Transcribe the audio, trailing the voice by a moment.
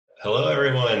Hello,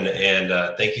 everyone, and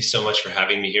thank you so much for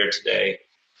having me here today.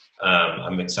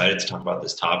 I'm excited to talk about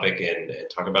this topic and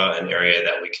talk about an area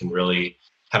that we can really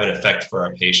have an effect for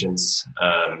our patients,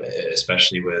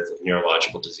 especially with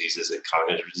neurological diseases and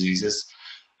cognitive diseases.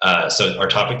 So our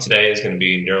topic today is going to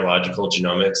be neurological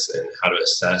genomics and how to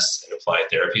assess and apply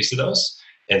therapies to those.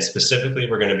 And specifically,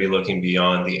 we're going to be looking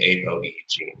beyond the APOE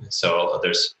gene. So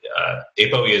there's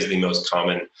APOE is the most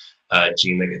common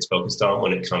gene that gets focused on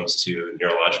when it comes to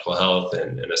neurological health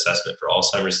and assessment for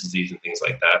Alzheimer's disease and things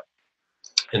like that.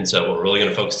 And so what we're really going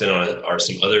to focus in on are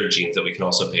some other genes that we can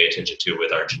also pay attention to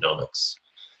with our genomics.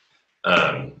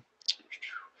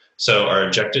 So our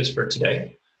objectives for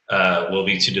today will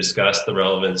be to discuss the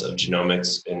relevance of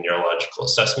genomics in neurological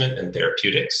assessment and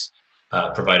therapeutics,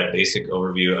 provide a basic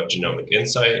overview of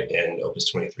GenomicInsight and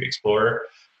Opus23 Explorer,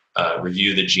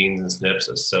 review the genes and SNPs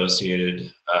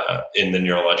associated in the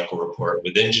neurological report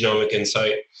within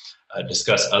GenomicInsight,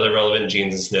 discuss other relevant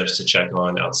genes and SNPs to check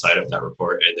on outside of that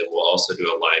report, and then we'll also do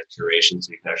a live curation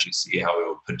so you can actually see how we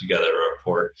will put together a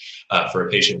report for a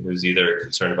patient who's either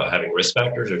concerned about having risk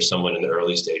factors or someone in the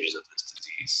early stages of this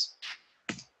disease.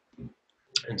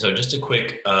 And so just a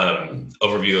quick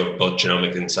overview of both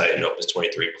GenomicInsight and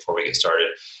Opus23 before we get started.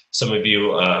 Some of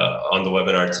you on the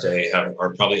webinar today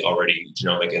are probably already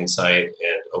GenomicInsight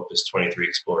and Opus23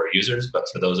 Explorer users, but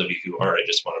for those of you who aren't, I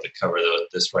just wanted to cover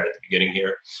this right at the beginning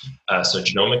here. So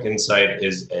GenomicInsight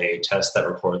is a test that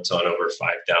reports on over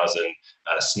 5,000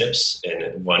 SNPs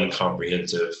in one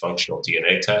comprehensive functional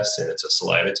DNA test, and it's a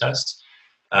saliva test.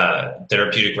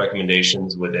 Therapeutic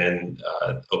recommendations within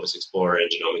Opus Explorer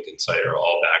and GenomicInsight are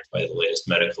all backed by the latest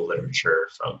medical literature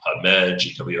from PubMed,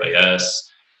 GWAS,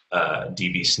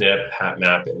 DBSNP,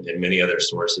 HapMap, and many other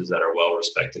sources that are well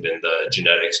respected in the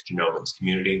genetics genomics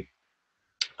community.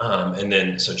 And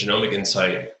then, so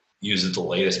GenomicInsight uses the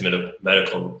latest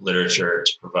medical literature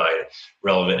to provide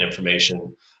relevant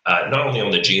information, not only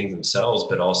on the genes themselves,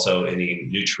 but also any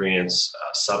nutrients,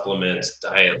 supplements,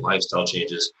 diet, lifestyle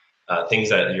changes, things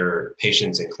that your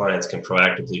patients and clients can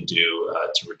proactively do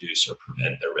to reduce or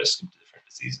prevent their risk of different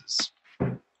diseases.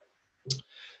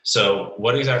 So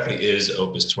what exactly is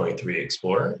Opus23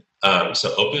 Explorer?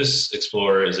 So Opus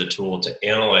Explorer is a tool to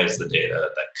analyze the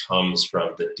data that comes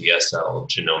from the DSL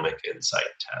GenomicInsight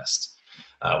test.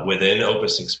 Within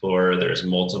Opus Explorer, there's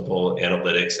multiple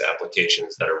analytics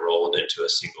applications that are rolled into a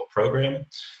single program.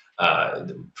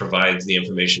 Provides the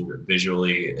information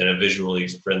visually in a visually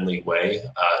friendly way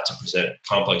to present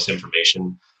complex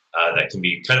information that can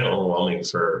be kind of overwhelming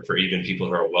for even people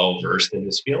who are well versed in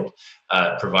this field.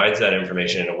 Provides that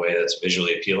information in a way that's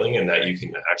visually appealing and that you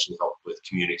can actually help with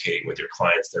communicating with your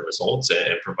clients their results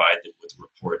and provide them with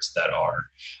reports that are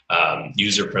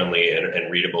user friendly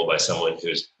and readable by someone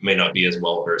who may not be as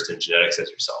well versed in genetics as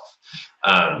yourself.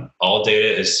 All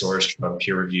data is sourced from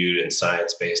peer-reviewed and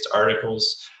science-based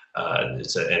articles.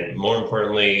 And more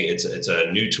importantly, it's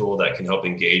a new tool that can help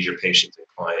engage your patients and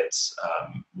clients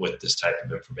with this type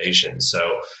of information.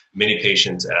 So many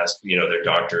patients ask, their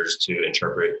doctors to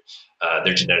interpret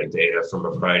their genetic data from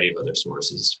a variety of other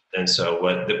sources. And so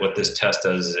what this test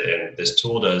does and this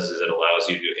tool does is it allows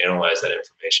you to analyze that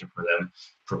information for them,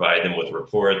 provide them with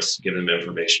reports, give them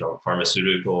information on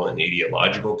pharmaceutical and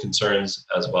etiological concerns,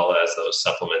 as well as those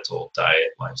supplemental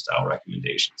diet lifestyle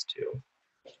recommendations too.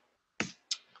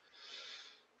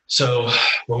 So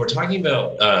when we're talking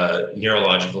about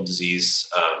neurological disease,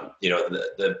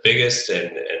 the biggest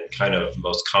and kind of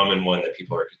most common one that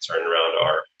people are concerned around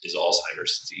is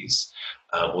Alzheimer's disease.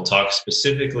 We'll talk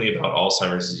specifically about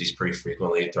Alzheimer's disease pretty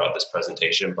frequently throughout this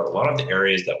presentation, but a lot of the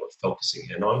areas that we're focusing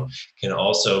in on can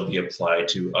also be applied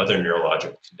to other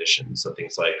neurological conditions. So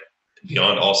things like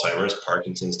beyond Alzheimer's,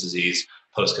 Parkinson's disease,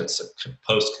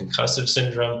 post-concussive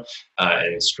syndrome,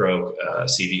 and stroke,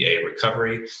 CVA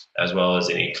recovery, as well as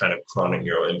any kind of chronic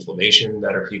neuroinflammation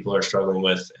that people are struggling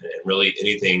with, and really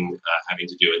anything having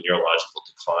to do with neurological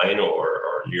decline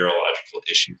or neurological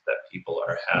issues that people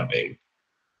are having.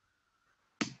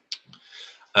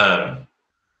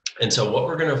 And so what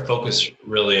we're going to focus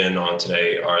really in on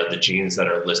today are the genes that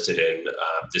are listed in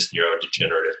this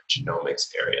neurodegenerative genomics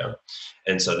area.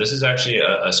 And so this is actually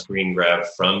a screen grab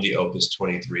from the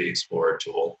Opus23 Explorer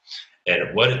tool.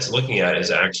 And what it's looking at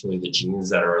is actually the genes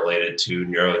that are related to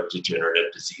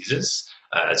neurodegenerative diseases.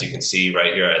 As you can see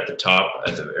right here at the top,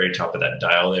 at the very top of that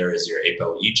dial there is your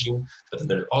APOE gene, but then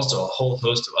there's also a whole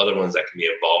host of other ones that can be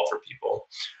involved for people.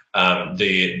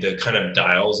 The kind of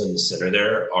dials in the center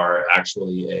there are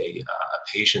actually a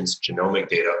patient's genomic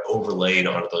data overlaid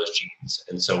onto those genes.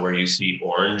 And so where you see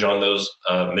orange on those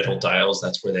middle dials,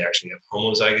 that's where they actually have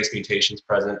homozygous mutations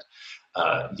present.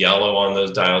 yellow on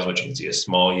those dials, which you can see a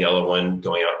small yellow one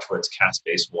going out towards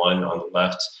caspase 1 on the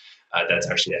left. That's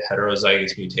actually a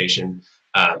heterozygous mutation.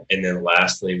 And then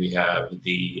lastly, we have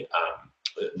the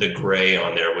gray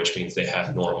on there, which means they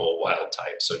have normal wild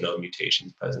type, so no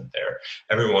mutations present there.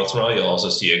 Every once in a while, you'll also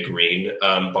see a green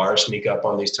bar sneak up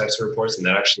on these types of reports, and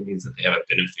that actually means that they have a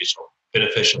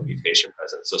beneficial mutation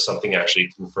present. So something actually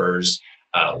confers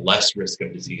less risk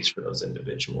of disease for those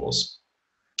individuals.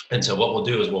 And so what we'll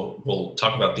do is we'll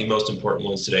talk about the most important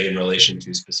ones today in relation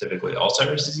to specifically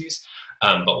Alzheimer's disease.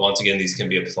 But once again, these can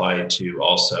be applied to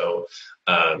also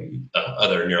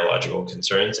other neurological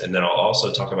concerns. And then I'll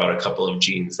also talk about a couple of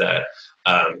genes that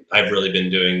I've really been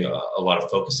doing a lot of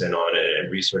focusing on and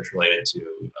research related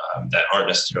to that aren't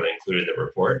necessarily included in the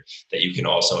report that you can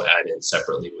also add in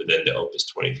separately within the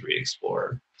Opus23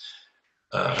 Explorer.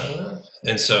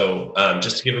 And so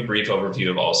just to give a brief overview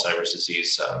of Alzheimer's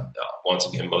disease, once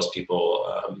again, most people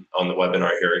on the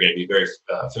webinar here are going to be very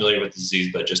familiar with the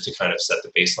disease, but just to kind of set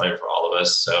the baseline for all of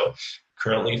us. So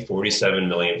currently 47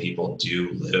 million people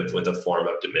do live with a form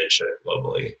of dementia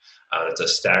globally. It's a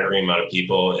staggering amount of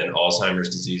people, and Alzheimer's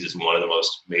disease is one of the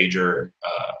most major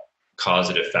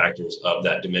causative factors of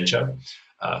that dementia.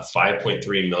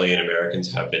 5.3 million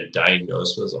Americans have been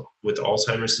diagnosed with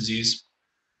Alzheimer's disease.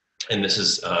 And this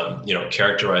is,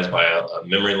 characterized by a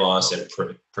memory loss and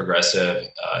progressive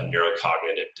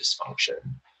neurocognitive dysfunction.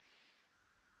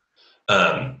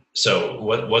 So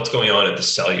what's going on at the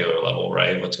cellular level,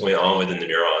 right? What's going on within the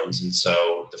neurons? And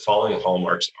so the following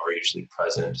hallmarks are usually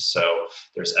present. So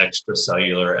there's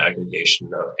extracellular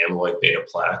aggregation of amyloid beta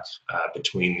plaque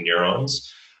between the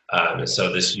neurons. And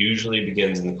so this usually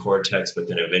begins in the cortex, but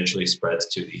then eventually spreads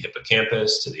to the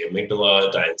hippocampus, to the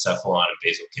amygdala, diencephalon, and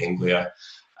basal ganglia.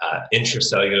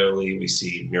 Intracellularly, we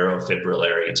see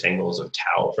neurofibrillary tangles of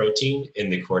tau protein in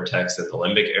the cortex and the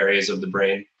limbic areas of the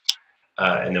brain.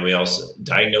 And then we also,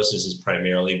 diagnosis is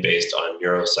primarily based on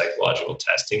neuropsychological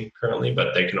testing currently,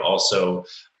 but they can also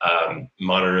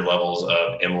monitor levels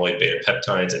of amyloid beta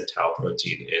peptides and tau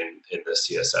protein in the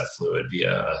CSF fluid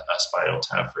via a spinal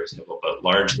tap, for example. But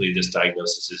largely, this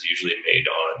diagnosis is usually made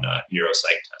on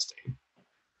neuropsych testing.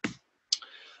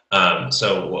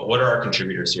 So what are our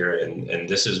contributors here? And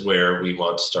this is where we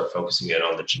want to start focusing in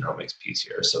on the genomics piece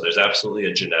here. So there's absolutely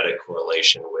a genetic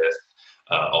correlation with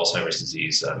Alzheimer's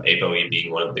disease, APOE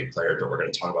being one of the big players, but we're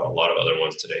going to talk about a lot of other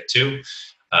ones today too.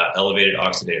 Elevated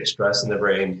oxidative stress in the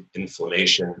brain,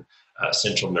 inflammation,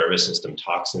 central nervous system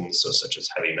toxins, so such as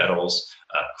heavy metals,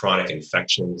 chronic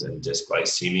infections, and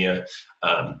dysglycemia.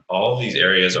 All of these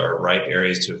areas are ripe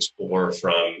areas to explore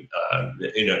from,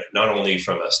 not only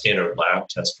from a standard lab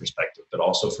test perspective, but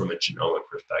also from a genomic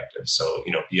perspective. So,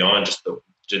 beyond just the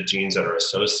genes that are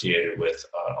associated with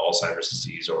Alzheimer's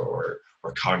disease or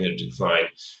cognitive decline,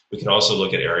 we can also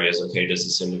look at areas, okay, does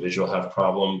this individual have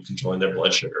problem controlling their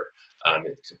blood sugar?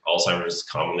 Alzheimer's is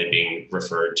commonly being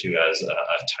referred to as a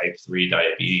type 3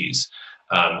 diabetes.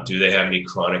 Do they have any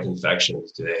chronic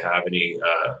infections? Do they have any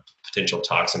potential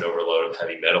toxin overload of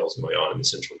heavy metals going on in the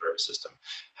central nervous system?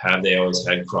 Have they always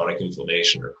had chronic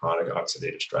inflammation or chronic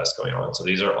oxidative stress going on? So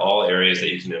these are all areas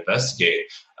that you can investigate,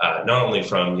 not only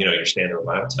from your standard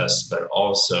lab tests, but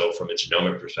also from a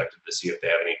genomic perspective to see if they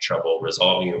have any trouble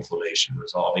resolving inflammation,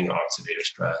 resolving oxidative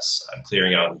stress,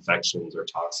 clearing out infections or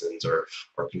toxins, or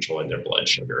controlling their blood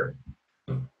sugar.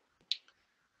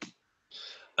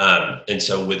 And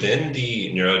so within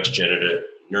the neurodegenerative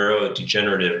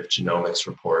genomics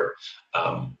report,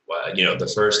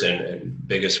 the first and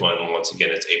biggest one, once again,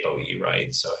 it's APOE,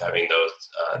 right? So having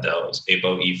those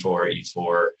APOE4,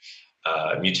 E4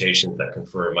 mutations that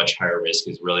confer a much higher risk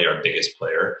is really our biggest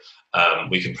player.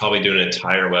 We could probably do an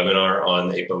entire webinar on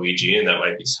the APOE gene, and that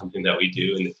might be something that we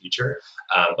do in the future.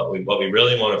 But what we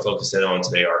really want to focus in on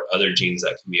today are other genes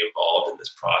that can be involved in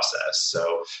this process.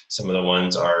 So some of the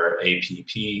ones are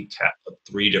APP,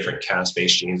 3 different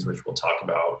caspase genes, which we'll talk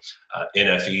about,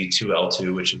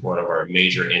 NFE2L2, which is one of our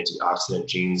major antioxidant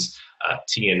genes,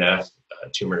 TNF,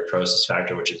 tumor necrosis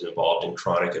factor, which is involved in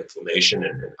chronic inflammation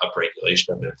and upregulation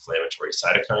of inflammatory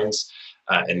cytokines.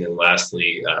 And then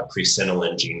lastly,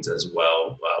 presenilin genes as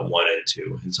well, 1 and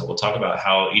 2. And so we'll talk about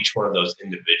how each one of those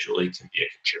individually can be a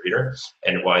contributor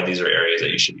and why these are areas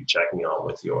that you should be checking on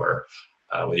with your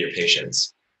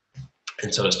patients.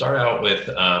 And so to start out with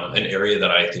an area that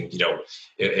I think,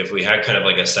 if we had kind of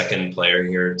like a second player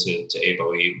here to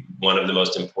APOE, one of the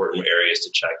most important areas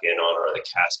to check in on are the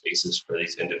caspases for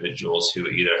these individuals who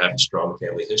either have a strong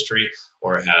family history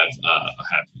or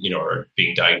are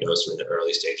being diagnosed in the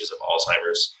early stages of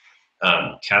Alzheimer's.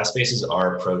 Caspases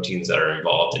are proteins that are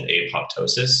involved in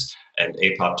apoptosis, and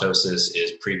apoptosis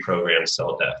is pre-programmed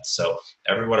cell death. So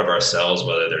every one of our cells,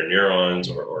 whether they're neurons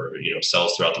or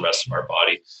cells throughout the rest of our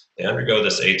body, they undergo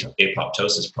this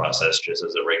apoptosis process just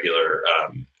as a regular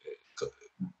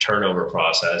turnover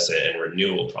process and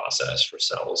renewal process for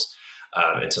cells.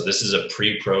 And so this is a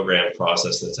pre-programmed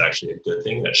process that's actually a good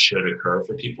thing that should occur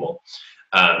for people.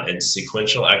 And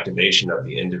sequential activation of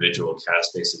the individual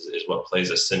caspases is what plays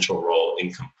a central role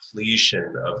in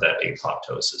completion of that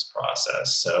apoptosis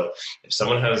process. So if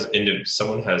someone has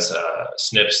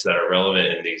SNPs that are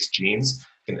relevant in these genes,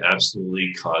 can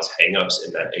absolutely cause hangups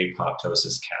in that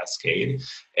apoptosis cascade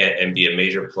and be a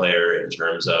major player in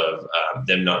terms of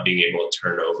them not being able to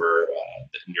turn over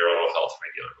the neuronal health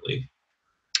regularly.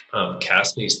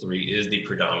 Caspase 3 is the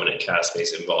predominant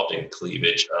caspase involved in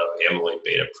cleavage of amyloid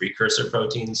beta precursor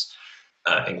proteins,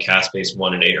 and caspase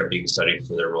 1 and 8 are being studied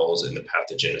for their roles in the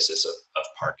pathogenesis of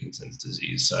Parkinson's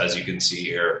disease. So as you can see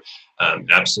here,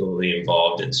 absolutely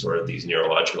involved in sort of these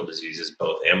neurological diseases,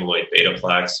 both amyloid beta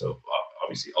plaques, so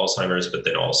obviously Alzheimer's, but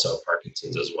then also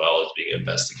Parkinson's as well, is being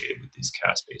investigated with these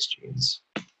caspase genes.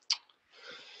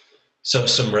 So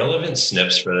some relevant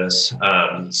SNPs for this.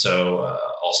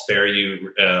 I'll spare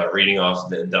you reading off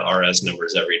the RS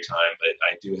numbers every time, but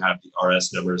I do have the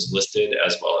RS numbers listed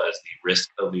as well as the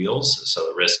risk alleles. So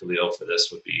the risk allele for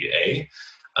this would be A.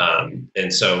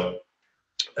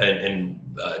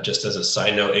 Just as a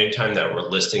side note, anytime that we're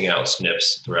listing out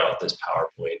SNPs throughout this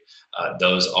PowerPoint,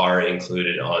 those are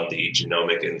included on the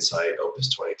GenomicsInsight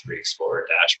Opus23 Explorer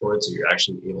dashboard. So you're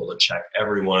actually able to check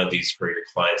every one of these for your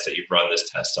clients that you've run this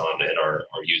test on and are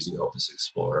using Opus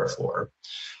Explorer for.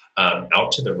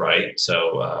 Out to the right,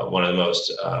 so one of the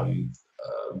most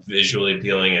visually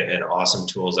appealing and awesome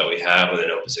tools that we have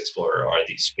within Opus Explorer are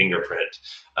these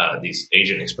these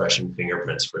agent expression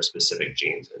fingerprints for specific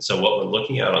genes. And so what we're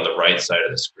looking at on the right side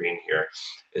of the screen here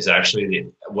is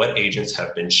actually what agents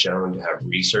have been shown to have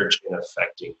research in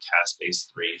affecting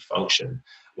caspase 3 function,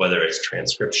 whether it's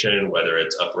transcription, whether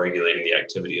it's upregulating the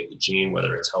activity of the gene,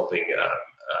 whether it's helping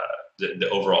the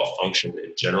overall function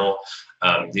in general.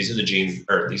 These are the genes,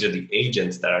 or these are the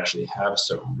agents that actually have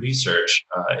some research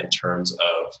in terms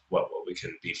of what we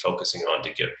can be focusing on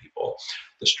to give people.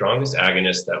 The strongest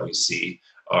agonists that we see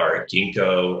are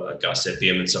ginkgo,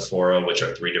 gossypium, and sephora, which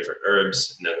are 3 different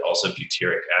herbs, and then also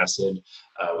butyric acid,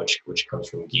 which comes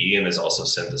from ghee and is also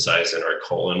synthesized in our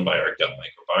colon by our gut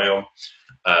microbiome.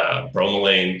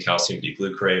 Bromelain, calcium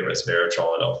D-glucarate,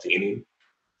 resveratrol, and L-theanine.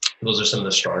 Those are some of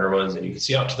the stronger ones, and you can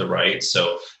see out to the right.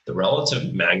 So the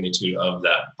relative magnitude of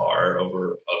that bar of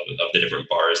the different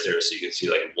bars there, so you can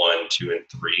see like 1, 2, and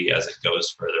 3 as it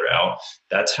goes further out.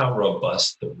 That's how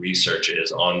robust the research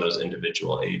is on those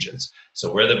individual agents.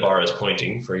 So where the bar is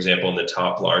pointing, for example, in the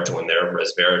top large one there,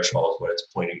 resveratrol is what it's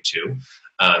pointing to.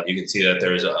 You can see that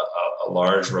there's a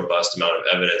large, robust amount of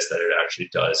evidence that it actually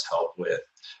does help with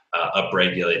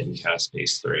upregulating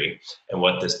caspase 3. And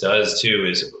what this does too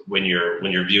is when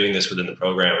you're viewing this within the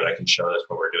program, and I can show this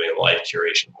when we're doing a live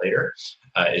curation later,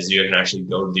 is you can actually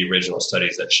go to the original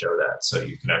studies that show that. So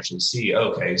you can actually see,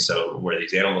 okay, so where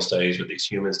these animal studies or these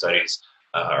human studies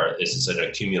is this an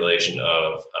accumulation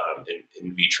of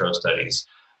in vitro studies.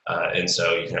 And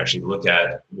so you can actually look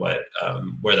at where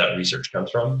that research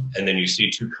comes from. And then you see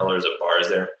 2 colors of bars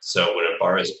there. So when a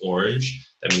bar is orange,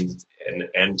 that means it's an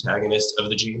antagonist of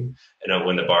the gene. And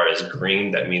when the bar is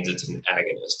green, that means it's an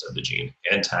agonist of the gene.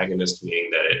 Antagonist meaning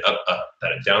that it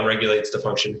downregulates the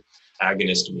function.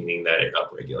 Agonist meaning that it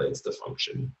upregulates the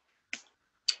function.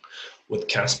 With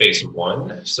caspase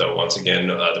 1, so once again,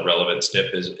 the relevant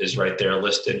SNP is right there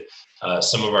listed.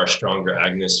 Some of our stronger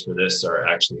agonists for this are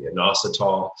actually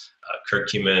inositol,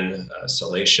 curcumin,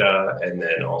 salacia, and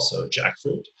then also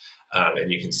jackfruit.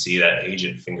 And you can see that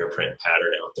agent fingerprint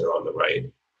pattern out there on the right.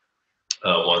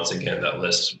 Once again, that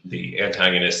lists the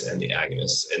antagonists and the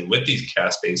agonists. And with these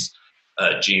caspase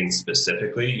genes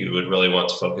specifically, you would really want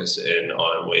to focus in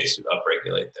on ways to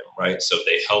upregulate them, right? So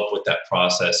they help with that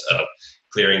process of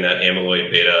clearing that amyloid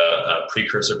beta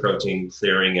precursor protein,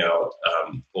 clearing out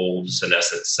old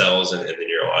senescent cells in the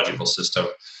neurological system.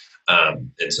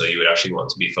 And so you would actually want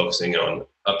to be focusing on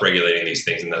upregulating these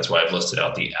things, and that's why I've listed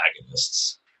out the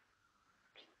agonists.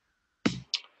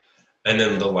 And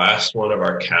then the last one of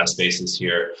our caspases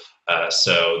here, is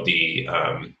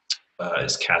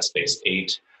caspase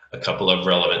 8, a couple of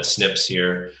relevant SNPs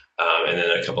here, and then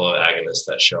a couple of agonists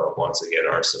that show up once again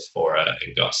are sephora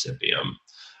and gossypium.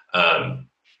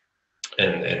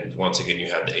 And once again,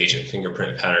 you have the agent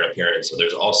fingerprint pattern up here. And so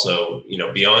there's also,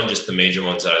 beyond just the major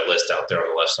ones that I list out there on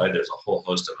the left side, there's a whole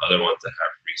host of other ones that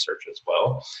have research as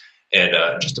well. And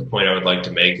just a point I would like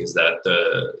to make is that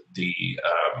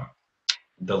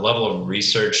the level of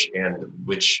research and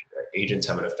which agents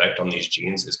have an effect on these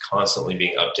genes is constantly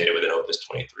being updated within Opus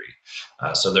 23.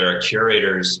 So there are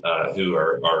curators who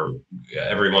are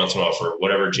every once in a while for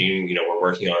whatever gene we're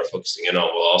working on or focusing in on,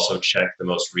 we'll also check the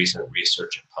most recent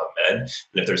research in PubMed.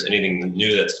 And if there's anything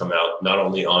new that's come out, not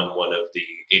only on one of the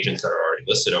agents that are already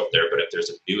listed over there, but if there's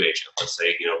a new agent, let's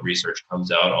say research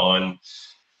comes out on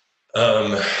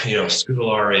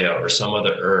Scutularia or some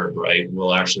other herb, right?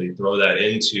 We'll actually throw that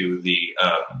into the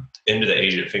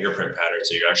agent fingerprint pattern.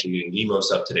 So you're actually getting the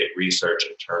most up-to-date research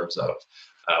in terms of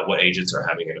what agents are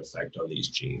having an effect on these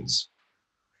genes.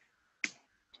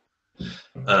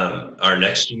 Our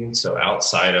next gene, so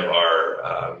outside of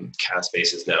our Cas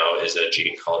bases now, is a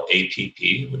gene called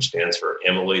APP, which stands for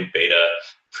amyloid beta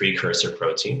precursor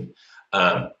protein.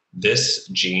 This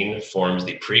gene forms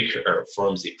the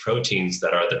proteins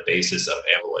that are the basis of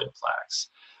amyloid plaques.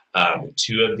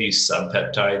 Two of these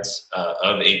subpeptides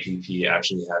of APP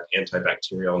actually have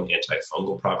antibacterial and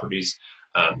antifungal properties.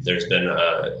 There's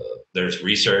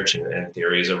research and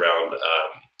theories around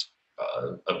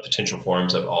of potential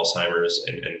forms of Alzheimer's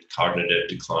and cognitive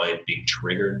decline being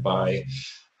triggered by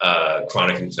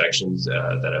chronic infections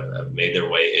that have made their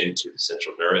way into the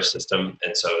central nervous system.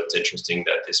 And so it's interesting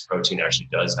that this protein actually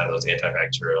does have those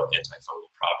antibacterial,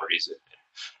 antifungal properties.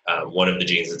 One of the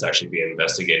genes that's actually being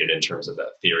investigated in terms of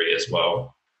that theory as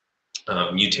well.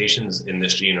 Mutations in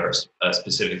this gene are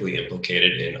specifically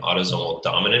implicated in autosomal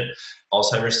dominant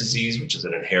Alzheimer's disease, which is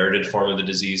an inherited form of the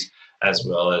disease, as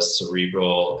well as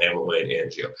cerebral amyloid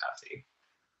angiopathy.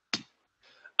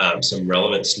 Some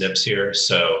relevant SNPs here.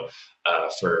 So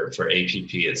for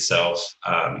APP itself,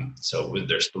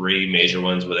 there's three major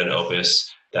ones within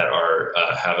Opus that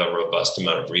have a robust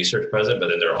amount of research present, but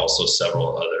then there are also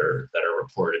several other that are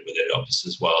reported within Opus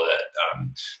as well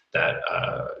that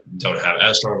don't have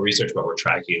as strong research, but we're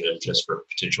tracking them just for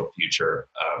potential future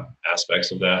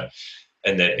aspects of that.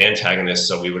 And then antagonists,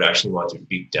 so we would actually want to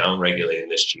be down-regulating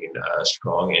this gene. A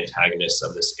strong antagonist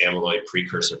of this amyloid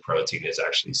precursor protein is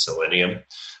actually selenium.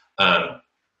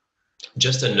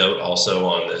 Just a note also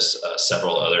on this,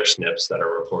 several other SNPs that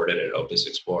are reported in Opus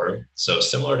Explorer. So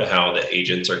similar to how the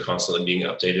agents are constantly being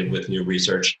updated with new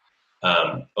research,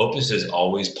 Opus is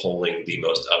always pulling the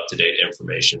most up-to-date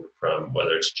information from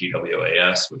whether it's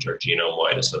GWAS, which are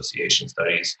genome-wide association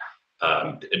studies,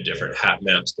 different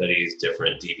HapMap studies,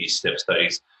 different DB-SNP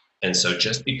studies. And so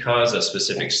just because a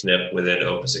specific SNP within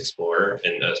Opus Explorer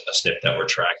and a SNP that we're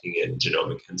tracking in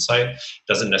GenomicInsight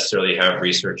doesn't necessarily have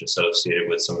research associated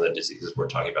with some of the diseases we're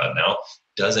talking about now,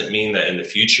 doesn't mean that in the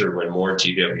future, when more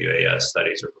GWAS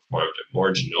studies are performed and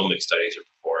more genomic studies are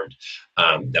performed,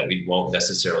 that we won't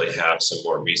necessarily have some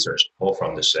more research to pull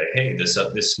from to say, hey, this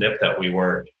SNP that we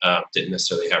didn't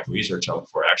necessarily have research on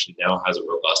before actually now has a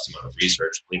robust amount of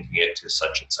research linking it to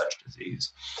such and such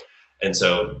disease. And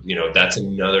so, that's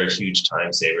another huge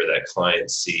time saver that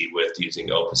clients see with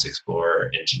using Opus Explorer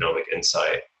and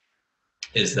GenomicInsight,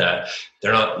 is that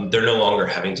they're no longer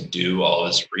having to do all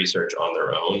this research on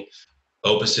their own.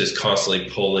 Opus is constantly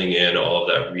pulling in all of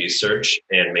that research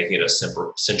and making it a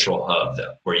central hub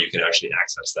where you can actually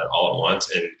access that all at once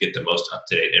and get the most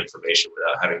up-to-date information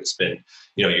without having to spend,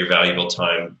 your valuable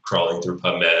time crawling through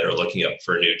PubMed or looking up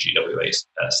for new GWAS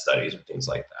studies or things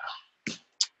like that.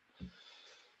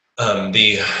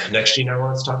 The next gene I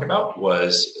wanted to talk about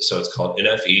it's called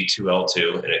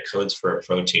NFE2L2, and it codes for a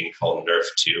protein called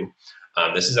NRF2.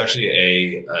 This is actually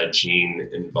a gene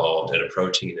involved and a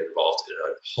protein involved in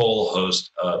a whole host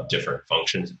of different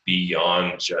functions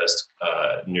beyond just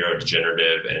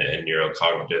neurodegenerative and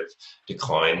neurocognitive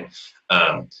decline.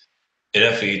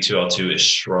 NFE2L2 is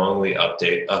strongly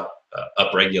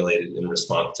upregulated in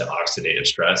response to oxidative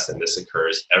stress, and this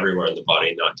occurs everywhere in the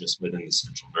body, not just within the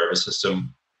central nervous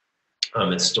system.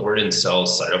 It's stored in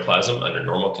cells' cytoplasm under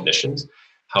normal conditions.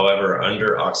 However,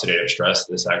 under oxidative stress,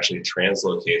 this actually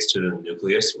translocates to the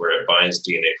nucleus where it binds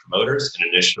DNA promoters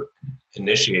and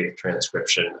initiates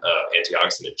transcription of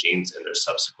antioxidant genes and their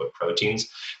subsequent proteins.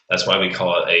 That's why we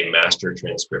call it a master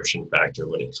transcription factor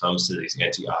when it comes to these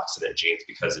antioxidant genes,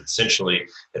 because essentially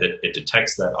it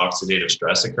detects that oxidative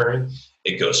stress occurring.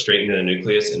 It goes straight into the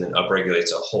nucleus and then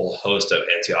upregulates a whole host of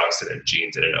antioxidant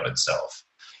genes in and of itself.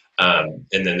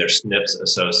 And then there's SNPs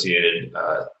associated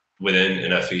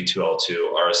within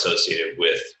NFE2L2 are associated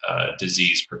with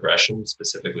disease progression,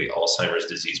 specifically Alzheimer's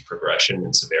disease progression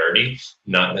and severity,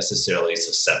 not necessarily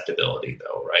susceptibility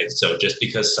though, right? So just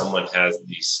because someone has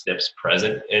these SNPs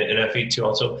present in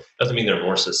NFE2L2 doesn't mean they're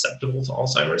more susceptible to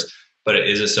Alzheimer's, but it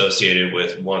is associated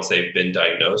with once they've been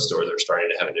diagnosed or they're starting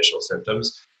to have initial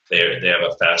symptoms, they have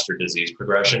a faster disease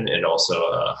progression and also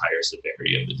a higher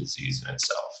severity of the disease in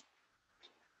itself.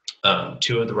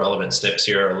 Two of the relevant SNPs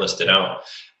here are listed out,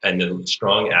 and the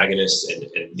strong agonists,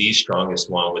 and the strongest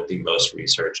one with the most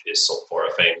research is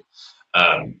sulforaphane.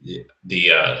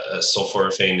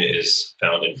 Sulforaphane is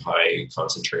found in high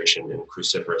concentration in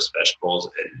cruciferous vegetables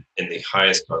and in the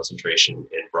highest concentration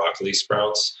in broccoli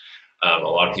sprouts. A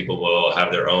lot of people will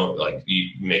have their own, like you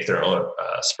make their own,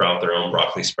 sprout their own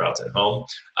broccoli sprouts at home,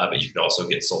 but you can also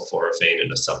get sulforaphane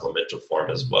in a supplemental form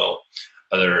as well.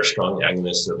 Other strong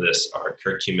agonists of this are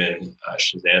curcumin,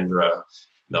 schizandra,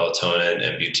 melatonin,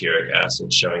 and butyric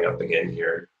acid showing up again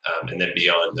here. And then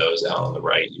beyond those out on the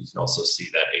right, you can also see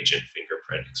that agent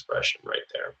fingerprint expression right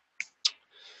there.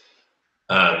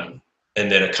 And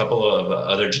then a couple of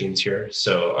other genes here.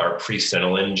 So our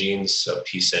presenilin genes, so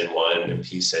PSEN1 and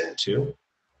PSEN2.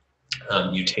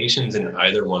 Mutations in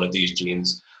either one of these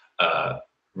genes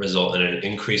result in an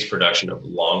increased production of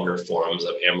longer forms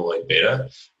of amyloid beta,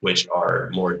 which are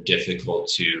more difficult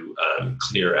to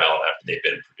clear out after they've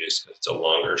been produced because it's a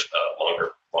longer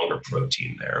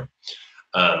protein there.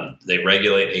 They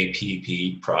regulate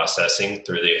APP processing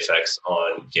through the effects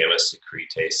on gamma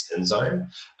secretase enzyme.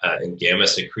 And gamma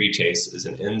secretase is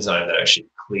an enzyme that actually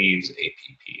cleaves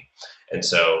APP. And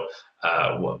so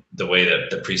the way that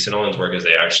the presenilins work is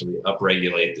they actually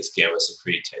upregulate this gamma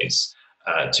secretase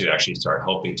to actually start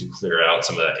helping to clear out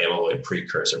some of that amyloid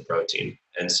precursor protein.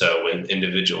 And so when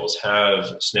individuals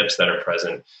have SNPs that are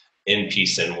present in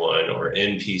PSEN1 or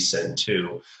in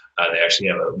PSEN2, they actually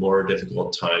have a more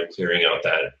difficult time clearing out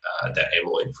that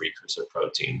amyloid precursor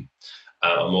protein.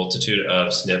 A multitude of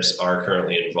SNPs are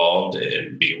currently involved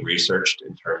in being researched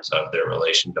in terms of their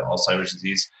relation to Alzheimer's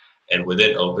disease. And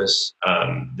within Opus,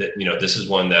 this is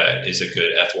one that is a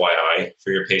good FYI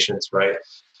for your patients, right?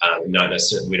 Not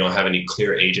necessarily, we don't have any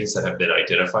clear agents that have been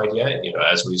identified yet.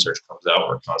 As research comes out,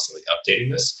 we're constantly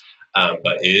updating this.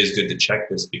 But it is good to check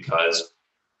this because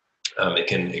it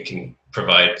can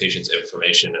provide patients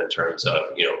information in terms of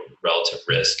relative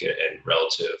risk and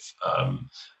relative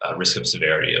risk of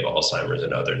severity of Alzheimer's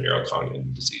and other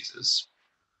neurocognitive diseases.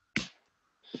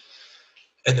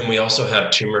 And then we also have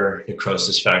tumor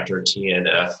necrosis factor,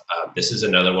 TNF. This is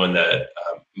another one that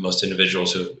most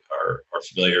individuals who are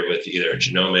familiar with either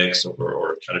genomics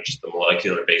or kind of just the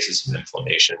molecular basis of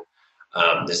inflammation.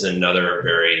 This is another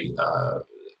very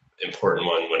important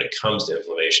one when it comes to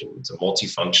inflammation. It's a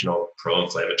multifunctional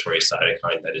pro-inflammatory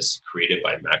cytokine that is secreted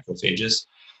by macrophages.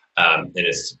 And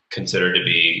it's considered to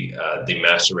be the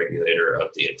master regulator of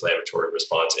the inflammatory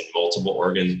response in multiple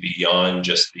organs beyond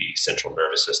just the central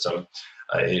nervous system.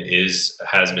 It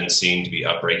has been seen to be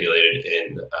upregulated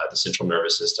in the central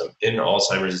nervous system in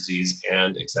Alzheimer's disease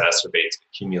and exacerbates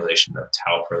accumulation of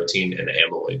tau protein and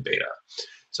amyloid beta.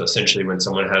 So essentially, when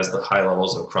someone has the high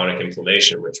levels of chronic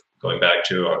inflammation, which going back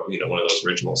to one of those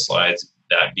original slides,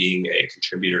 that being a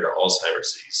contributor to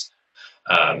Alzheimer's disease,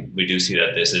 we do see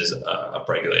that this is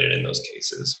upregulated in those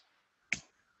cases.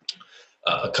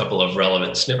 A couple of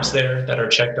relevant SNPs there that are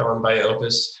checked on by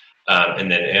Opus.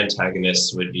 And then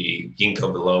antagonists would be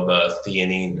ginkgo biloba,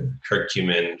 theanine,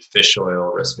 curcumin, fish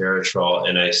oil, resveratrol,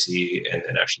 NIC, and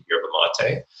then actually yerba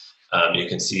mate. You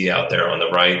can see out there on the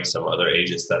right some other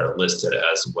agents that are listed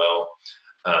as well.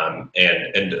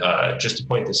 And just to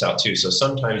point this out too, so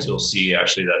sometimes you'll see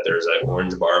actually that there's an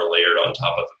orange bar layered on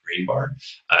top of a green bar,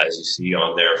 as you see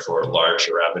on there for large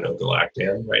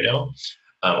arabinogalactan right now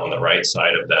on the right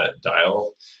side of that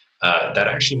dial. That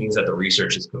actually means that the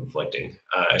research is conflicting.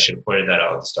 I should have pointed that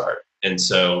out at the start. And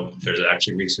so there's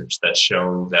actually research that's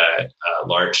shown that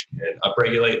large can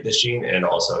upregulate this gene and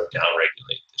also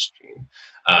downregulate this gene.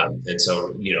 And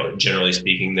so, generally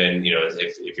speaking, then,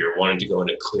 if you're wanting to go in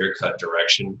a clear-cut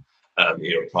direction,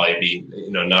 probably be,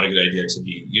 not a good idea to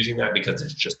be using that because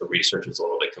it's just the research is a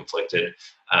little bit conflicted.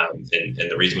 And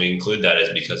the reason we include that is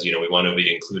because, we want to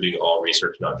be including all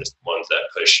research, not just ones that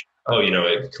push,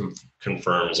 it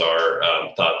confirms our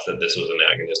thoughts that this was an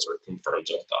agonist or confirms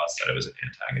our thoughts that it was an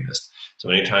antagonist. So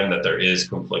anytime that there is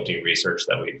conflicting research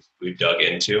that we've dug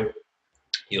into,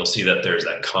 you'll see that there's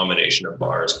that combination of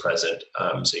bars present.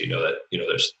 So that,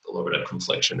 there's a little bit of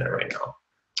confliction there right now.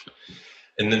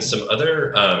 And then some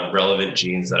other relevant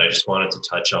genes that I just wanted to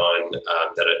touch on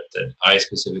that I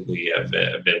specifically have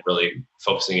been really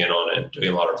focusing in on and doing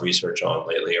a lot of research on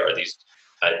lately are these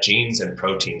genes and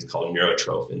proteins called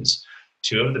neurotrophins.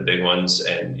 Two of the big ones,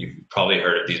 and you've probably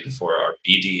heard of these before, are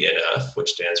BDNF,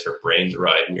 which stands for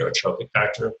brain-derived neurotrophic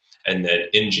factor, and then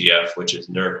NGF, which is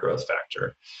nerve growth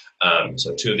factor.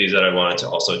 So two of these that I wanted to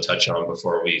also touch on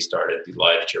before we started the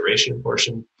live curation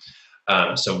portion.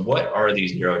 So what are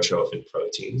these neurotrophin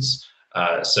proteins?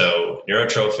 So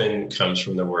neurotrophin comes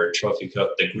from the word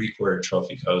the Greek word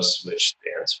trophikos, which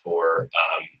stands for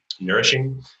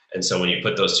nourishing. And so when you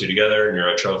put those two together,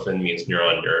 neurotrophin means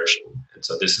neuron nourishing. And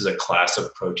so this is a class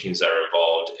of proteins that are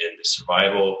involved in the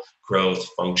survival, growth,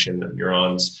 function of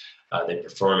neurons. They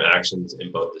perform actions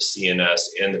in both the CNS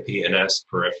and the PNS,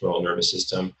 peripheral nervous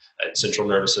system, and central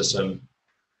nervous system.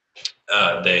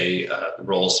 They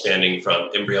roles spanning from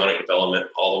embryonic development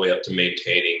all the way up to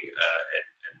maintaining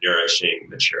and nourishing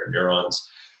mature neurons.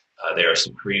 They are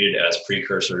secreted as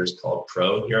precursors called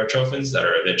pro-neurotrophins that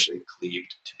are eventually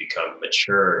cleaved to become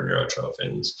mature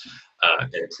neurotrophins.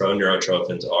 And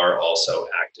pro-neurotrophins are also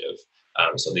active.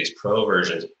 So these pro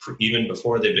versions, even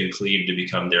before they've been cleaved to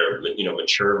become their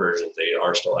mature versions, they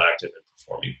are still active and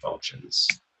performing functions.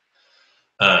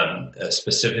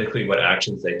 Specifically what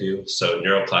actions they do. So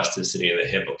neuroplasticity in the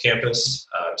hippocampus.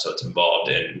 So it's involved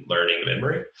in learning and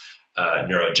memory.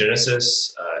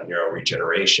 Neurogenesis,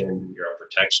 neuroregeneration,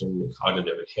 neuroprotection,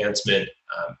 cognitive enhancement,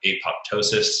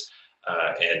 apoptosis,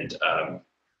 and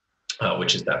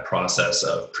which is that process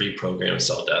of pre-programmed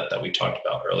cell death that we talked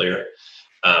about earlier.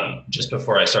 Just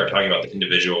before I start talking about the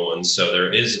individual ones, so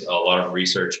there is a lot of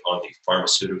research on the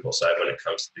pharmaceutical side when it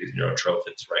comes to these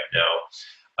neurotrophins right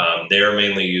now. They are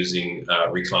mainly using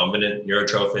recombinant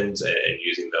neurotrophins and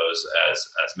using those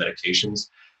as medications.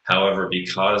 However,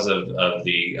 because of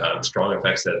the strong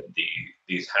effects that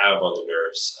these have on the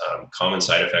nerves, common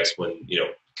side effects when,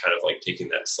 kind of like taking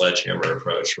that sledgehammer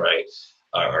approach, right,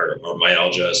 are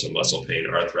myalgia, so muscle pain,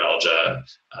 arthralgia,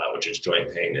 which is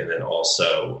joint pain, and then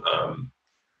also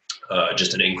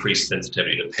just an increased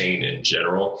sensitivity to pain in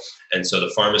general. And so the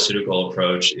pharmaceutical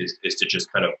approach is to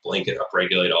just kind of blanket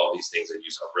upregulate all these things and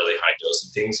use a really high dose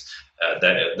of things.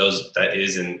 That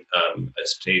is in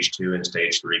stage 2 and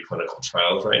stage 3 clinical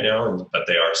trials right now, but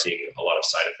they are seeing a lot of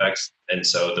side effects. And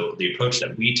so the approach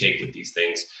that we take with these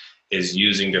things is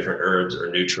using different herbs or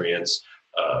nutrients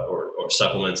or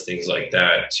supplements, things like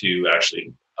that, to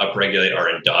actually upregulate our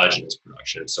endogenous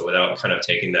production. So without kind of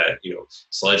taking that,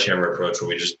 sledgehammer approach where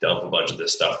we just dump a bunch of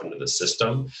this stuff into the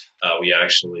system, we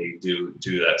actually do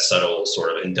that subtle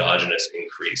sort of endogenous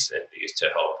increase in these to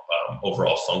help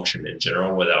overall function in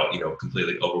general without,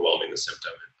 completely overwhelming the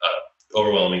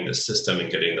system and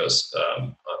getting those,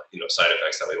 side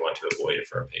effects that we want to avoid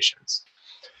for our patients.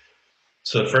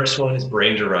 So the first one is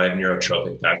brain-derived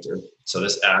neurotrophic factor. So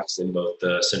this acts in both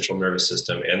the central nervous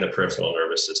system and the peripheral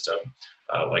nervous system.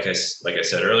 Like I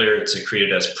said earlier, it's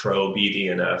secreted as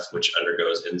pro-BDNF, which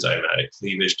undergoes enzymatic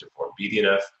cleavage to form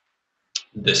BDNF.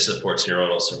 This supports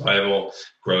neuronal survival,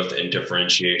 growth and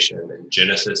differentiation, and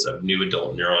genesis of new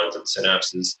adult neurons and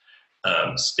synapses,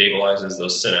 stabilizes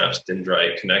those synapse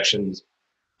dendrite connections.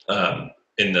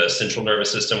 In the central nervous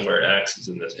system, where it acts is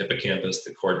in the hippocampus,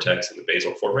 the cortex, and the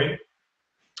basal forebrain.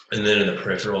 And then in the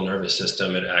peripheral nervous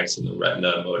system, it acts in the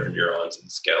retina, motor neurons,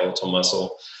 and skeletal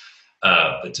muscle.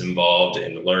 It's involved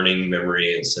in learning,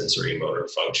 memory, and sensory motor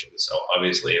function. So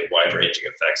obviously a wide-ranging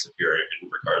effects if you're in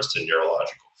regards to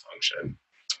neurological function.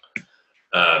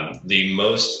 The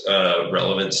most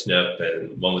relevant SNP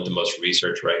and one with the most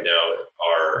research right now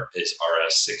is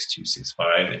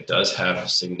RS6265. It does have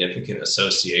significant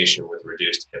association with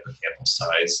reduced hippocampal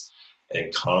size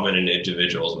and common in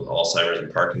individuals with Alzheimer's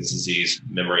and Parkinson's disease,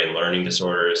 memory and learning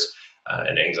disorders,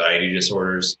 and anxiety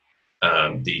disorders.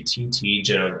 The TT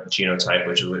genotype,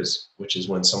 which is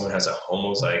when someone has a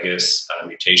homozygous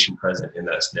mutation present in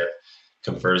that SNP,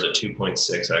 confers a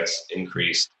 2.6x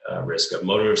increased risk of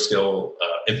motor skill,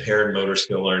 impaired motor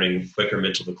skill learning, quicker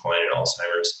mental decline in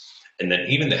Alzheimer's. And then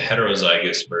even the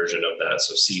heterozygous version of that,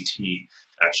 so CT,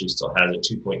 actually still has a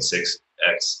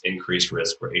 2.6x increased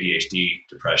risk for ADHD,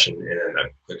 depression, and a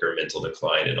quicker mental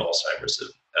decline in Alzheimer's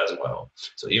as well.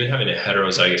 So even having a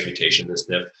heterozygous mutation in this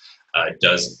SNP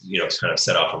does, kind of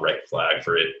set off a red flag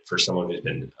for someone who's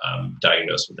been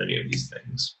diagnosed with any of these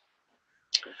things.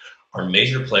 Our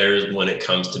major players when it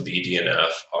comes to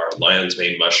BDNF are lion's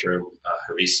mane mushroom,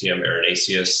 Hericium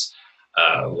erinaceus.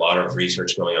 A lot of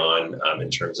research going on in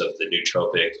terms of the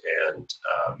nootropic and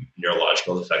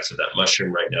neurological effects of that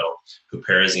mushroom right now.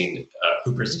 Huperzine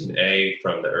A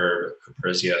from the herb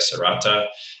Huperzia serrata,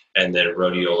 and then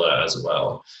rhodiola as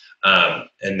well.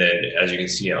 And then, as you can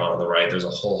see on the right, there's a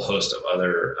whole host of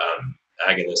other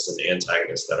agonists and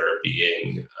antagonists that are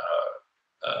being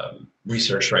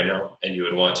researched right now, and you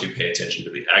would want to pay attention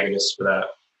to the agonists for that.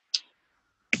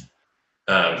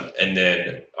 And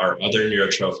then our other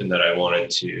neurotrophin that I wanted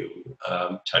to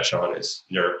touch on is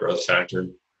nerve growth factor.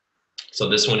 So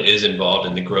this one is involved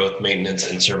in the growth, maintenance,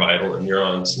 and survival of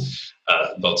neurons.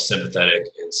 Both sympathetic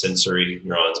and sensory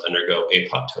neurons undergo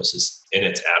apoptosis in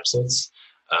its absence.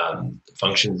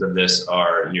 Functions of this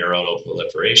are neuronal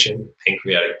proliferation,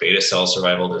 pancreatic beta cell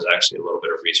survival. There's actually a little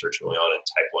bit of research going on in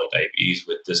type 1 diabetes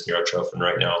with this neurotrophin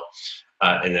right now.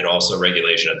 And then also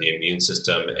regulation of the immune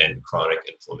system and chronic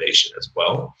inflammation as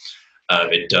well.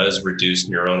 It does reduce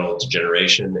neuronal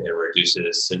degeneration and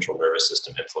reduces central nervous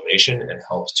system inflammation and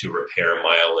helps to repair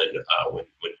myelin when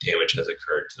damage has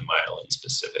occurred to the myelin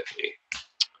specifically.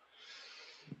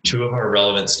 Two of our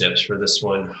relevant SNPs for this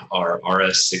one are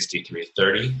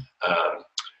RS6330,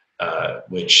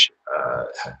 which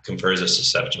confers a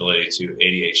susceptibility to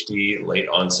ADHD, late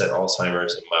onset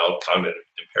Alzheimer's, and mild cognitive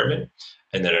impairment.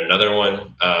 And then another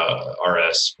one,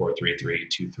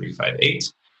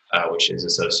 RS4332358, which is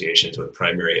associations with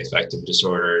primary affective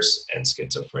disorders and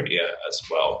schizophrenia as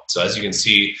well. So as you can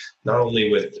see, not only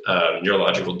with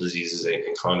neurological diseases and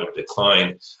cognitive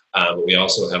decline, but we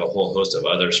also have a whole host of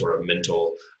other sort of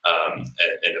mental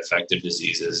and affective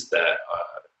diseases that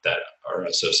are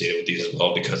associated with these as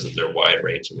well because of their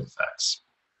wide-ranging effects.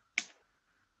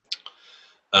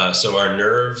 So our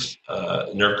nerve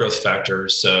growth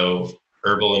factors, so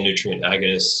herbal and nutrient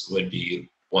agonists would be,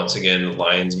 once again,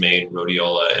 lion's mane,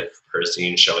 rhodiola, and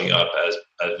pyrazine showing up as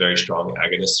very strong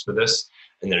agonists for this.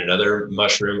 And then another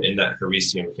mushroom in that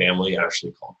Hericium family,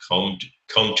 actually called comb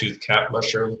tooth cap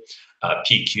mushroom,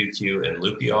 PQQ and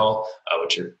lupiol,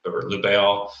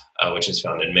 which is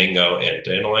found in mango and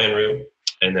dandelion root.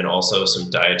 And then also some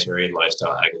dietary and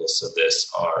lifestyle agonists of this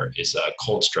is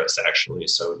cold stress, actually.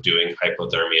 So doing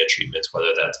hypothermia treatments,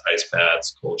 whether that's ice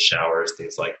baths, cold showers,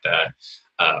 things like that,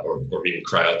 or even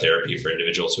cryotherapy for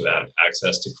individuals who have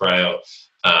access to cryo,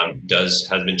 has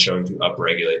been shown to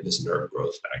upregulate this nerve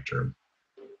growth factor.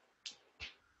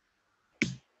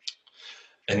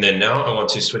 And then now I want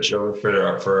to switch over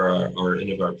for our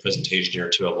end of our presentation here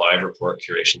to a live report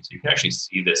curation, so you can actually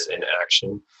see this in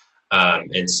action.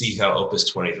 And see how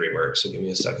Opus23 works. So give me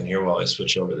a second here while I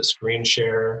switch over the screen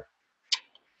share.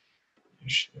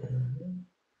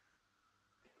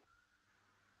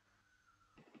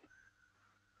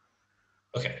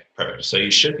 Okay, perfect. So you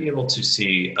should be able to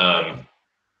see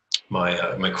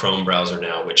my Chrome browser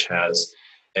now, which has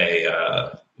a,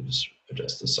 let me just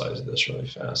adjust the size of this really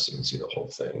fast so you can see the whole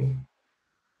thing.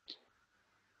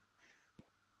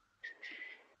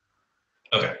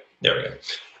 Okay, there we go.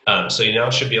 So you now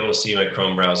should be able to see my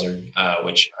Chrome browser,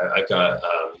 which I've got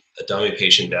a dummy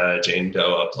patient data, Jane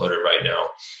Doe, uploaded right now.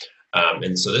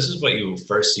 And so this is what you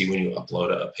first see when you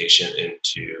upload a patient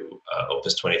into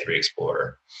Opus23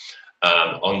 Explorer.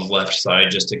 On the left side,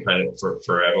 just to kind of,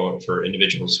 for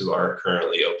individuals who are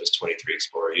currently Opus23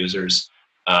 Explorer users,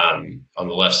 on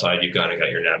the left side, you've kind of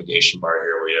got your navigation bar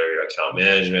here where you have your account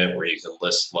management, where you can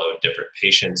load different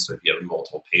patients. So if you have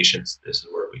multiple patients, this is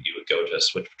where you would go to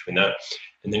switch between that.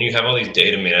 And then you have all these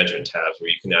data management tabs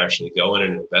where you can actually go in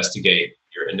and investigate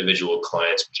your individual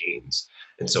client's genes.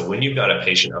 And so when you've got a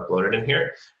patient uploaded in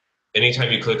here,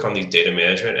 anytime you click on these data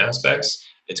management aspects,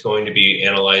 it's going to be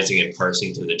analyzing and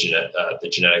parsing through the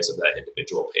genetics of that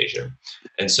individual patient.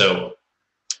 And so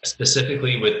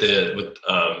specifically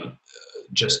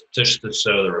just to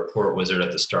show the report wizard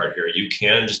at the start here, you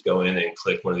can just go in and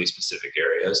click one of these specific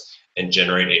areas and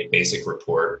generate a basic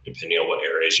report depending on what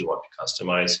areas you want to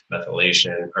customize,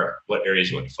 methylation, or what areas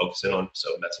you want to focus in on. So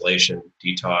methylation,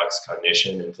 detox,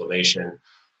 cognition, inflammation,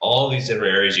 all these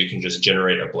different areas, you can just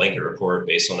generate a blanket report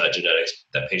based on that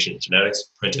patient's genetics,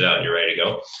 print it out and you're ready to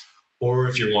go. Or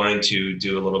if you're wanting to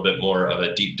do a little bit more of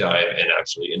a deep dive and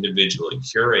actually individually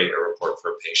curate a report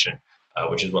for a patient,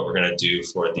 which is what we're going to do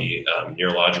for the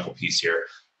neurological piece here,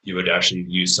 you would actually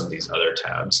use some of these other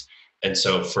tabs. And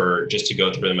so just to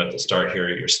go through them at the start here,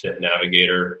 your SNP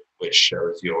navigator, which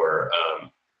shows your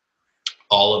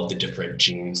all of the different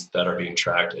genes that are being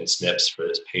tracked in SNPs for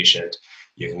this patient.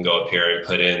 You can go up here and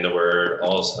put in the word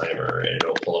Alzheimer, and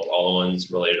it'll pull up all the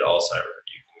ones related to Alzheimer.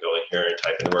 You can go in here and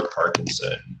type in the word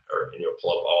Parkinson, and you'll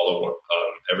pull up all of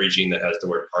every gene that has the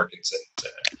word Parkinson in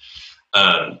it.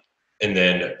 And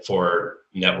then for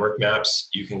network maps,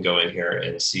 you can go in here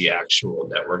and see actual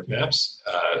network maps.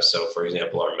 So for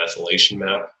example, our methylation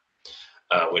map,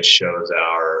 which shows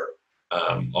our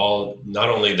not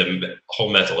only the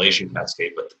whole methylation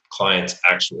cascade, but the client's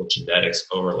actual genetics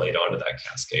overlaid onto that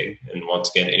cascade. And once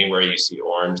again, anywhere you see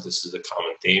orange, this is a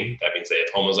common theme. That means they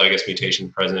have homozygous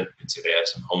mutation present. You can see they have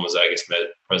some homozygous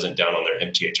present down on their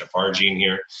MTHFR gene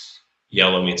here.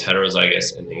 Yellow means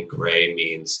heterozygous, and then gray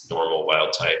means normal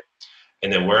wild type.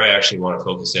 And then where I actually want to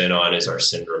focus in on is our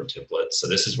syndrome templates. So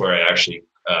this is where I actually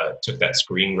took that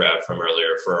screen grab from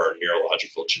earlier for our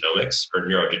neurological genomics or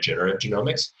neurodegenerative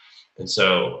genomics. And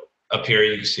so up here,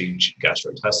 you can see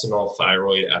gastrointestinal,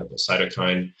 thyroid,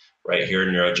 adipocytokine, right here,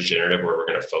 neurodegenerative, where we're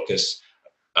going to focus.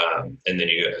 And then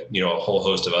a whole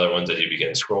host of other ones as you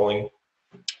begin scrolling.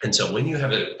 And so when you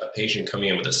have a patient coming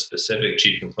in with a specific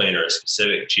chief complaint or a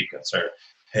specific chief concern,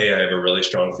 hey, I have a really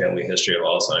strong family history of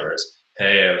Alzheimer's.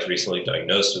 Hey, I was recently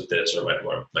diagnosed with this, or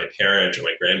my parent or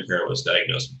my grandparent was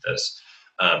diagnosed with this.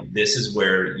 This is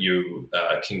where you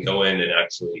can go in and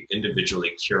actually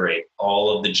individually curate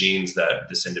all of the genes that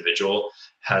this individual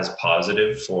has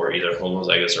positive for either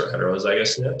homozygous or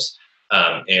heterozygous SNPs,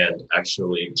 and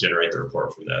actually generate the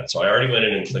report from that. So I already went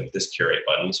in and clicked this curate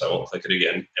button, so I won't click it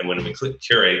again. And when we click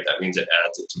curate, that means it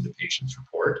adds it to the patient's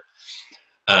report.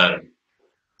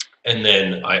 And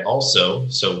then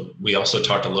we also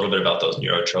talked a little bit about those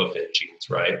neurotrophin genes,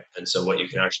 right? And so what you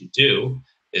can actually do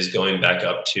is going back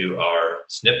up to our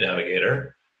SNP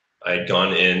navigator. I'd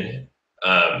gone in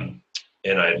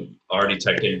and I'd already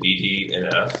typed in BD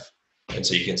and F. And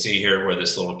so you can see here where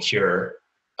this little cure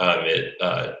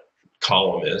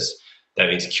column is. That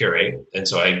means curate. And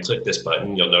so I click this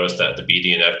button. You'll notice that the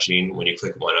BD and F gene, when you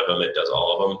click one of them, it does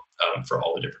all of them for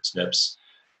all the different SNPs.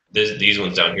 These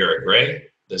ones down here are gray.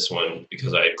 This one,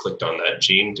 because I clicked on that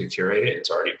gene to curate it, it's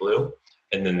already blue.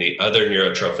 And then the other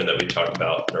neurotrophin that we talked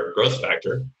about, or growth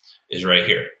factor, is right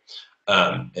here.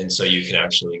 And so you can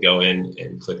actually go in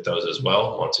and click those as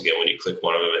well. Once again, when you click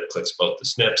one of them, it clicks both the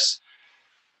SNPs.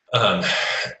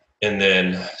 And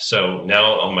then, so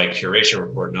now on my curation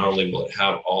report, not only will it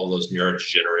have all those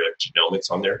neurodegenerative genomics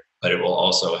on there, but it will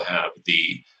also have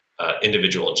the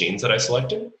individual genes that I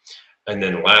selected. And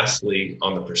then lastly,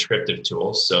 on the prescriptive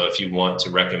tools, so if you want to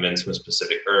recommend some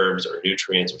specific herbs or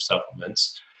nutrients or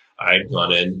supplements, I've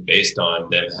gone in based on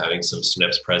them having some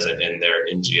SNPs present in their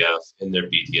NGF, in their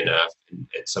BDNF, and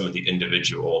some of the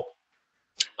individual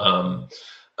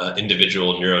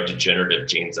neurodegenerative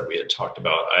genes that we had talked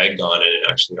about. I had gone in and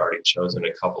actually already chosen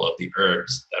a couple of the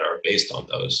herbs that are based on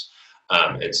those.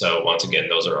 And so once again,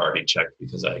 those are already checked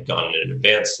because I had gone in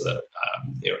advance so that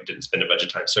didn't spend a bunch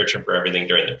of time searching for everything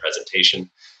during the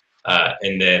presentation.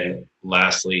 And then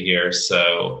lastly here,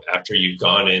 so after you've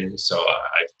gone in, so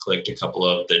I've clicked a couple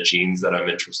of the genes that I'm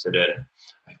interested in.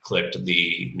 I clicked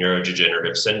the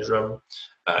neurodegenerative syndrome,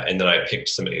 and then I picked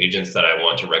some agents that I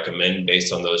want to recommend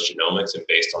based on those genomics and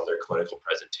based on their clinical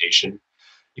presentation.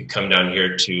 You come down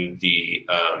here to the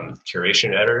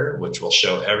curation editor, which will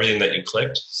show everything that you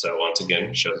clicked. So once again,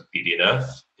 it shows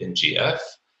BDNF, NGF,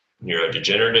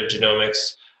 neurodegenerative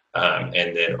genomics,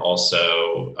 and then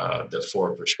also the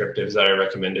 4 prescriptives that I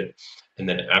recommended. And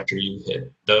then after you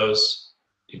hit those,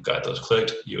 you've got those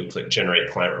clicked, you would click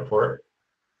generate client report.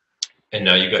 And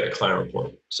now you've got your client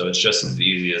report. So it's just as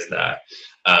easy as that.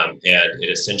 And it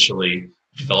essentially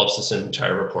develops this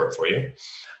entire report for you.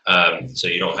 So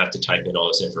you don't have to type in all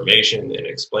this information and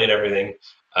explain everything.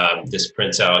 This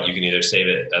prints out, you can either save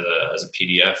it as a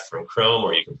PDF from Chrome,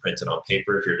 or you can print it on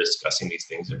paper if you're discussing these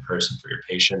things in person for your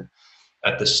patient.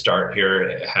 At the start here,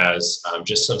 it has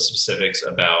just some specifics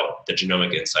about the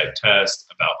GenomicsInsight test,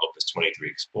 about Opus23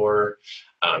 Explorer.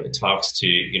 It talks to,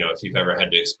 if you've ever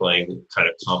had to explain kind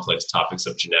of complex topics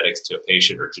of genetics to a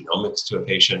patient or genomics to a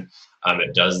patient,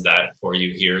 it does that for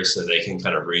you here so they can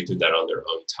kind of read through that on their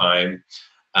own time.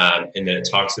 And then it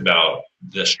talks about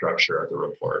the structure of the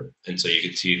report. And so you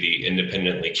can see the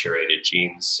independently curated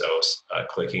genes. So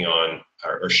clicking on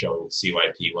or showing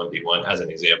CYP1B1 as an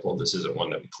example, this isn't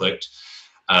one that we clicked.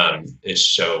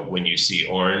 So when you see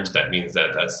orange, that means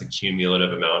that that's the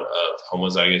cumulative amount of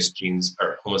homozygous genes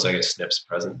or homozygous SNPs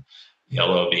present,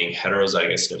 yellow being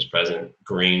heterozygous SNPs present,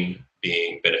 green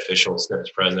being beneficial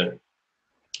SNPs present,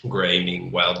 gray being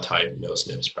wild type, no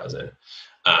SNPs present.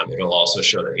 It'll also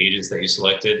show the agents that you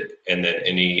selected and then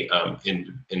any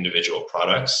individual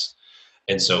products.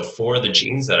 And so for the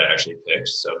genes that I actually picked,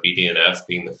 so BDNF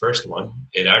being the first one,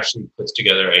 it actually puts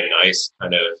together a nice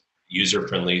kind of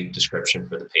user-friendly description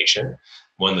for the patient,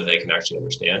 one that they can actually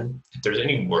understand. If there's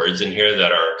any words in here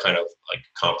that are kind of like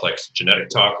complex genetic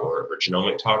talk or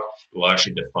genomic talk, it will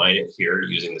actually define it here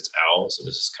using this OWL. So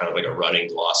this is kind of like a running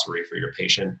glossary for your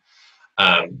patient.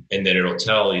 And then it'll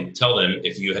tell them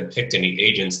if you had picked any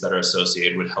agents that are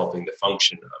associated with helping the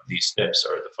function of these SNPs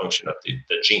or the function of the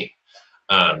gene.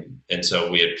 And so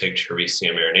we had picked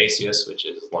Hericium erinaceus, which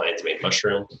is lion's mane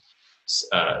mushroom.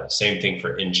 Same thing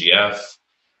for NGF.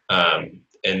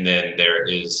 And then there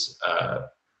is,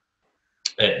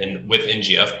 and with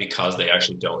NGF, because they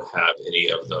actually don't have any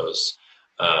of those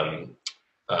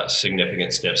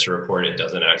significant SNPs to report, it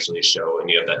doesn't actually show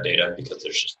any of that data because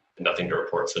there's just nothing to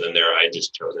report for them there. I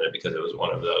just chosen it because it was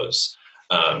one of those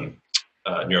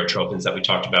neurotrophins that we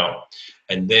talked about.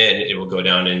 And then it will go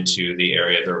down into the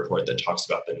area of the report that talks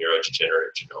about the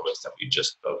neurodegenerative genomics that we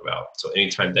just spoke about. So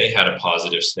anytime they had a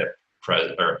positive SNP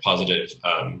or positive,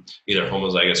 either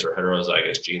homozygous or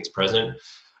heterozygous genes present,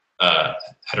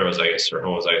 heterozygous or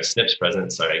homozygous SNPs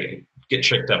present. Sorry, I get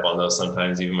tricked up on those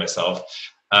sometimes, even myself.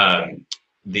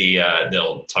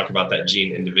 They'll talk about that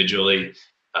gene individually,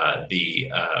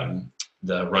 the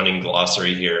running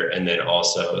glossary here, and then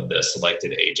also the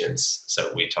selected agents.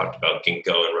 So we talked about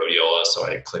ginkgo and rhodiola, so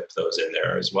I clipped those in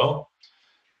there as well.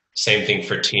 Same thing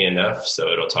for TNF,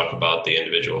 so it'll talk about the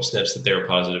individual SNPs that they were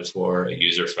positive for, a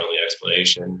user-friendly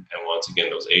explanation, and once again,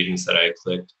 those agents that I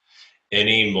clicked.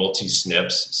 Any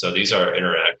multi-SNPs, so these are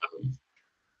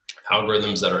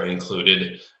algorithms that are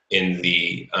included in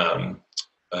the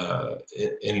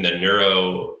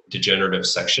neurodegenerative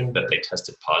section that they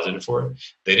tested positive for.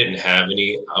 They didn't have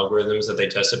any algorithms that they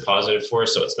tested positive for,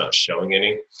 so it's not showing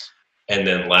any. And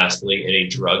then lastly, any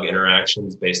drug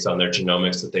interactions based on their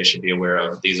genomics that they should be aware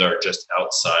of. These are just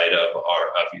outside of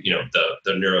the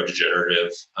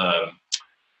neurodegenerative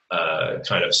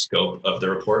kind of scope of the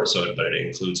report. So, but it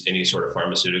includes any sort of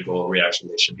pharmaceutical reaction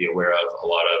they should be aware of. A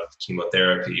lot of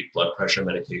chemotherapy, blood pressure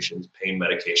medications, pain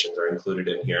medications are included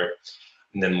in here.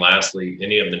 And then lastly,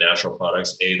 any of the natural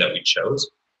products, A, that we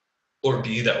chose, or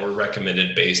B, that were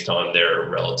recommended based on their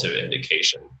relative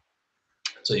indication.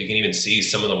 So you can even see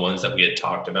some of the ones that we had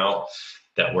talked about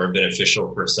that were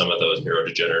beneficial for some of those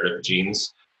neurodegenerative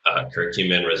genes.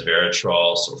 Curcumin,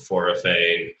 resveratrol,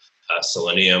 sulforaphane,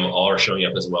 selenium, all are showing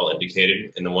up as well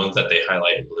indicated. And the ones that they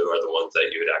highlight in blue are the ones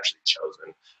that you had actually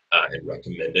chosen and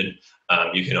recommended.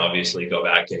 You can obviously go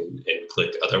back and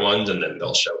click other ones, and then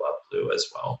they'll show up blue as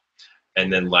well.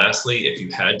 And then lastly, if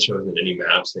you had chosen any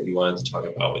maps that you wanted to talk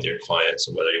about with your clients,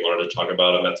 so whether you wanted to talk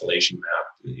about a methylation map,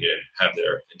 you have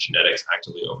their genetics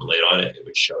actively overlaid on it, it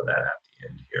would show that at the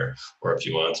end here. Or if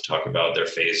you wanted to talk about their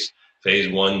phase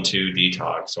 1-2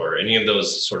 detox, or any of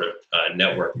those sort of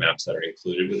network maps that are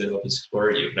included within Opus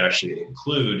Explorer, you can actually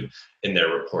include in their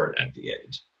report at the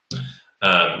end.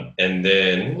 And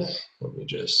then let me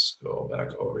just go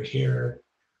back over here.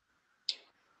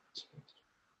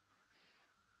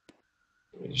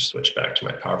 Let me just switch back to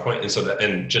my PowerPoint. And so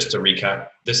and just to recap,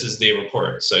 this is the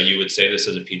report. So you would save this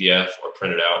as a PDF or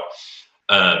print it out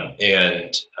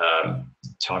and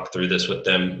talk through this with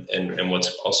them. And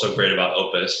what's also great about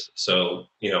Opus, so,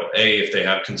 if they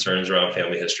have concerns around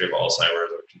family history of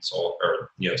Alzheimer's or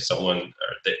someone,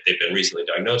 or they've been recently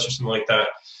diagnosed or something like that,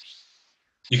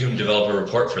 you can develop a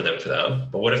report for them.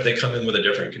 But what if they come in with a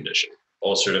different condition?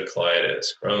 Ulcerative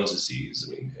colitis, Crohn's disease,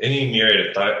 any myriad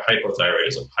of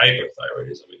hypothyroidism,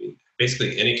 hyperthyroidism,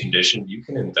 basically any condition, you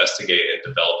can investigate and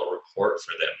develop a report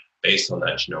for them based on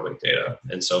that genomic data.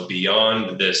 And so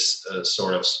beyond this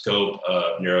sort of scope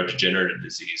of neurodegenerative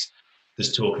disease,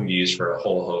 this tool can be used for a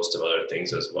whole host of other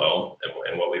things as well.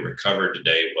 And what we recovered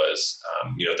today was,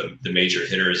 the major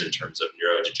hitters in terms of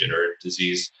neurodegenerative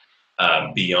disease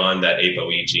beyond that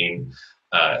APOE gene,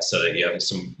 so that you have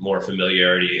some more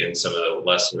familiarity in some of the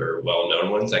lesser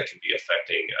well-known ones that can be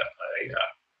affecting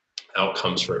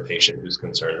outcomes for a patient who's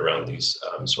concerned around these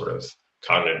sort of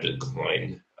cognitive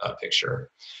decline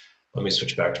picture. Let me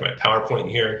switch back to my PowerPoint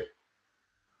here.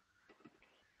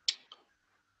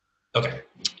 Okay,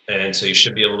 and so you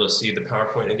should be able to see the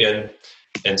PowerPoint again.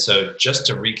 And so just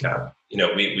to recap,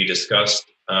 we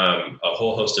discussed a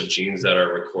whole host of genes that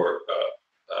are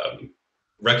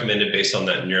recommended based on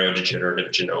that neurodegenerative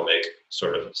genomic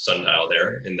sort of sundial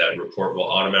there, and that report will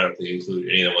automatically include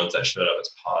any of the ones that showed up as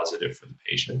positive for the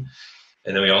patient.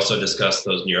 And then we also discussed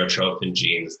those neurotrophin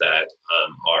genes that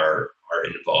are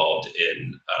involved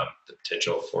in the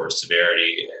potential for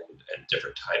severity and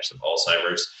different types of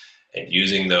Alzheimer's, and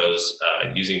using those,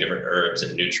 using different herbs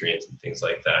and nutrients and things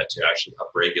like that to actually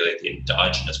upregulate the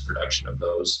endogenous production of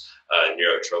those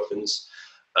neurotrophins.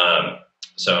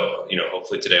 So,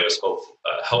 hopefully today was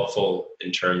helpful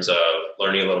in terms of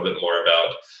learning a little bit more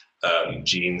about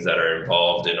genes that are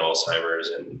involved in Alzheimer's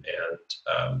and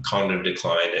cognitive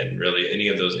decline, and really any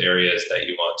of those areas that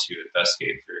you want to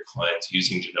investigate for your clients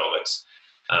using genomics.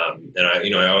 And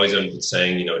I always am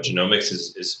saying, genomics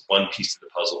is one piece of the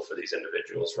puzzle for these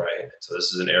individuals, right? So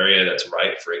this is an area that's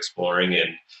ripe for exploring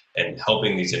and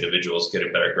helping these individuals get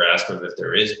a better grasp of if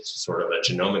there is sort of a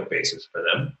genomic basis for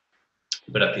them.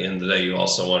 But at the end of the day, you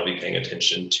also want to be paying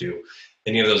attention to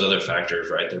any of those other factors,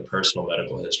 right? Their personal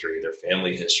medical history, their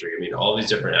family history. All these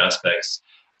different aspects,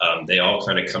 they all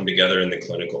kind of come together in the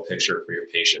clinical picture for your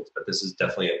patients. But this is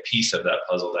definitely a piece of that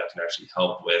puzzle that can actually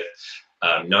help with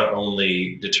not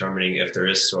only determining if there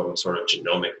is some sort of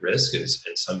genomic risk and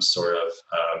some sort of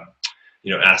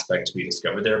aspect to be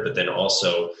discovered there, but then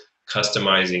also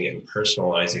customizing and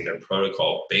personalizing their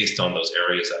protocol based on those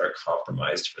areas that are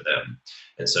compromised for them.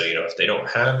 And so, if they don't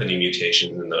have any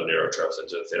mutations in the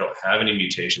neurotrophins, if they don't have any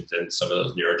mutations in some of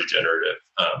those neurodegenerative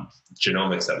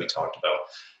genomics that we talked about,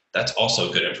 that's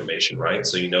also good information, right?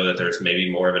 So that there's maybe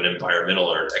more of an environmental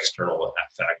or external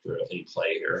factor in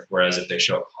play here. Whereas if they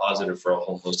show up positive for a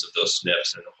whole host of those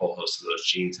SNPs and a whole host of those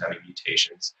genes having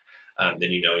mutations,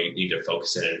 then you need to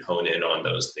focus in and hone in on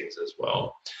those things as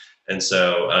well. And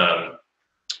so,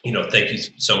 thank you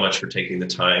so much for taking the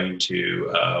time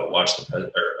to watch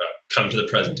come to the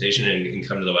presentation and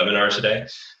come to the webinar today.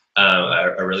 I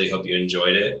really hope you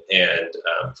enjoyed it, and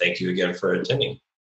thank you again for attending.